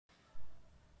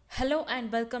Hello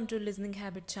and welcome to Listening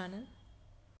Habit channel.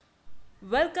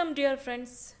 Welcome dear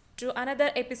friends to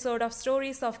another episode of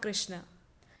Stories of Krishna.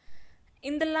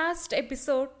 In the last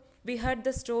episode, we heard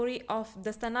the story of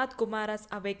the Sanat Kumaras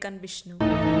awakened Vishnu.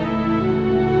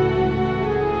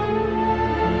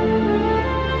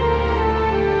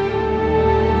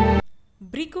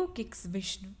 Bhrigu kicks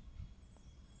Vishnu.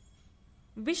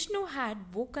 Vishnu had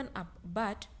woken up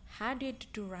but had yet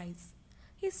to rise.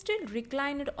 He still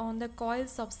reclined on the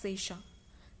coils of Sesha.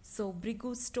 So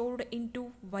Bhrigu strode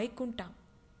into Vaikunta,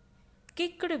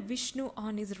 kicked Vishnu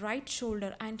on his right shoulder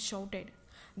and shouted,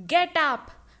 "Get up!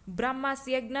 Brahma's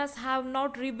yagnas have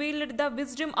not revealed the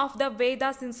wisdom of the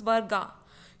Vedas in Svarga.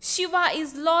 Shiva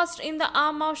is lost in the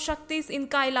arm of Shaktis in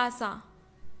Kailasa.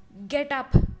 Get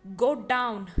up! Go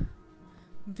down!"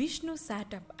 Vishnu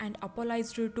sat up and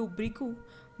apologized to Bhrigu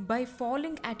by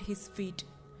falling at his feet.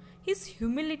 His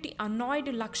humility annoyed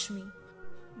Lakshmi,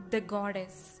 the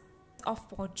goddess of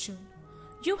fortune.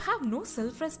 "You have no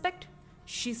self-respect,"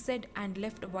 she said and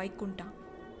left Vaikunta.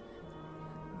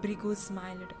 Bhrigu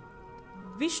smiled.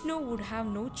 Vishnu would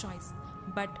have no choice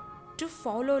but to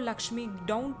follow Lakshmi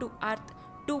down to earth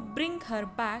to bring her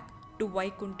back to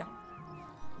Vaikunta.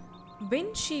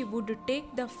 When she would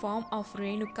take the form of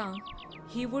Renuka,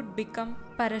 he would become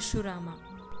Parashurama.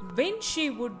 When she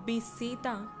would be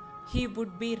Sita, he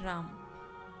would be Ram.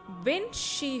 When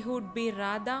she would be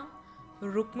Radha,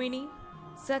 Rukmini,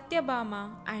 Satyabhama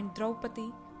and Draupadi,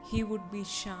 he would be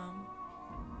Sham.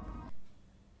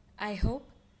 I hope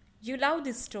you love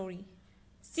this story.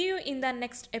 See you in the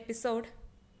next episode.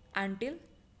 Until,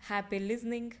 happy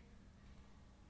listening.